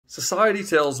Society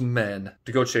tells men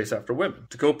to go chase after women,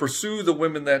 to go pursue the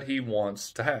women that he wants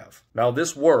to have. Now,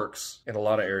 this works in a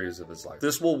lot of areas of his life.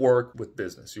 This will work with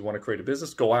business. You want to create a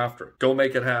business? Go after it. Go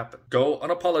make it happen. Go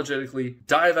unapologetically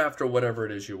dive after whatever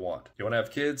it is you want. You want to have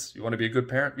kids? You want to be a good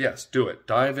parent? Yes, do it.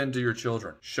 Dive into your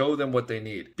children. Show them what they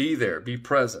need. Be there. Be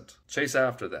present. Chase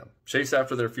after them. Chase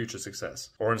after their future success.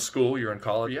 Or in school, you're in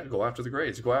college, yeah, go after the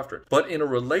grades, go after it. But in a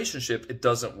relationship, it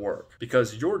doesn't work,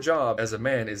 because your job as a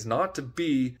man is not to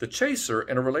be the chaser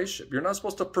in a relationship. You're not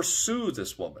supposed to pursue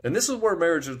this woman. And this is where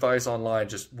marriage advice online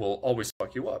just will always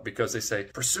fuck you up, because they say,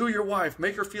 pursue your wife,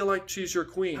 make her feel like she's your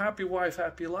queen. Happy wife,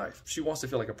 happy life. She wants to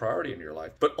feel like a priority in your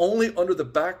life, but only under the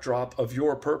backdrop of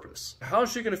your purpose. How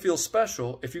is she going to feel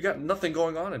special if you got nothing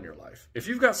going on in your life? If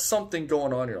you've got something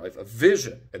going on in your life, a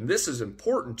vision, and this is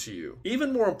important to you,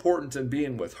 even more important than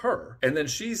being with her, and then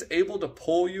she's able to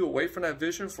pull you away from that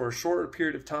vision for a shorter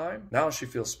period of time, now she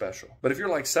feels special. But if you're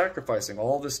like sacrificing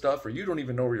all this stuff, or you don't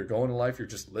even know where you're going in life, you're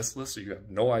just listless, so you have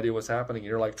no idea what's happening, and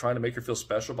you're like trying to make her feel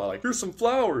special by like, here's some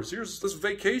flowers, here's this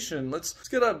vacation, let's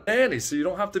get a nanny so you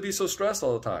don't have to be so stressed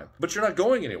all the time. But you're not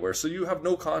going anywhere, so you have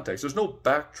no context. There's no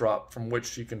backdrop from which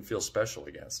she can feel special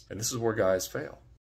against. And this is where guys fail.